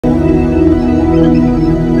Hi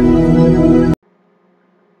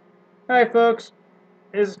folks,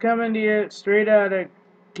 this is coming to you straight out of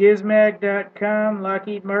gizmag.com.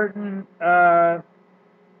 Lockheed Martin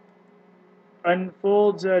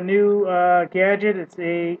unfolds a new gadget. It's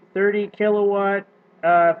a 30 kilowatt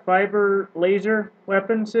fiber laser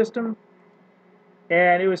weapon system,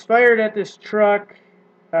 and it was fired at this truck.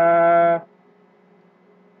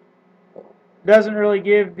 Doesn't really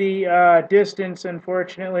give the distance,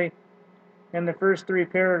 unfortunately, in the first 3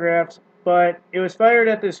 paragraphs, but it was fired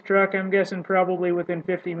at this truck. I'm guessing probably within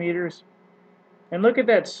 50 meters. And look at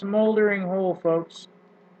that smoldering hole, folks.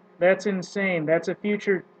 That's insane. That's a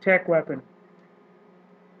future tech weapon.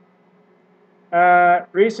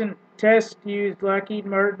 Recent tests used Lockheed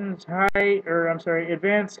Martin's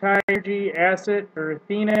advanced high energy asset, or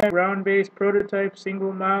Athena, ground-based prototype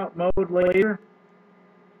single mode laser,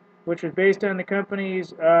 which was based on the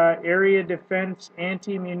company's area defense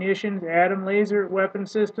anti-munitions atom laser weapon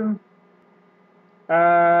system.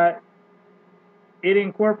 It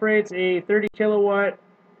incorporates a 30 kilowatt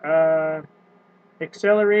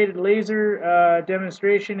accelerated laser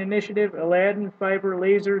demonstration initiative, Aladdin fiber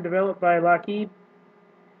laser developed by Lockheed.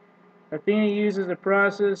 Athena uses a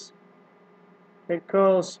process that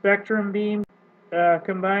calls spectrum beam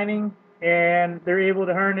combining, and they're able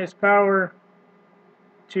to harness power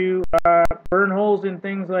to burn holes in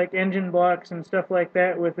things like engine blocks and stuff like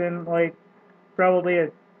that within like probably a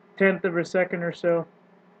tenth of a second or so.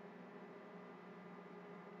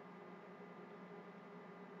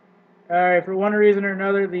 Alright, for one reason or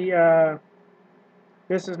another,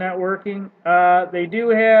 this is not working. They do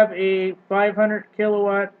have a 500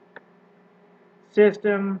 kilowatt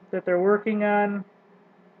system that they're working on,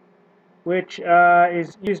 which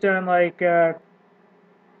is used on like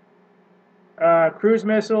cruise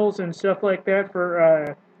missiles and stuff like that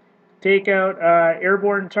for take out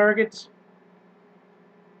airborne targets.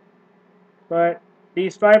 But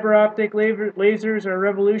these fiber optic lasers are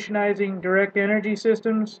revolutionizing direct energy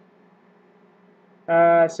systems,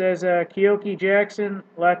 says Keoki Jackson,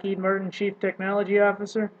 Lockheed Martin Chief Technology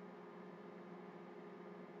Officer.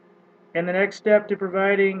 And the next step to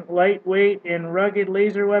providing lightweight and rugged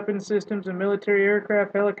laser weapon systems in military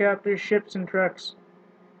aircraft, helicopters, ships, and trucks.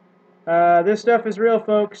 This stuff is real,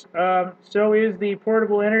 folks. So is the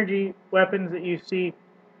portable energy weapons that you see.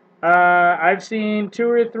 I've seen 2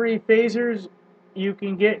 or 3 phasers. You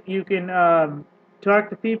can talk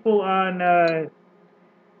to people on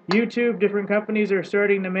YouTube. Different companies are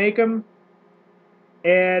starting to make them,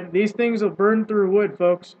 and these things will burn through wood,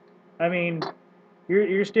 folks. I mean,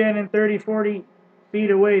 you're standing 30, 40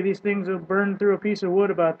 feet away. These things will burn through a piece of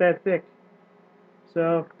wood about that thick.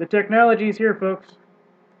 So the technology is here, folks.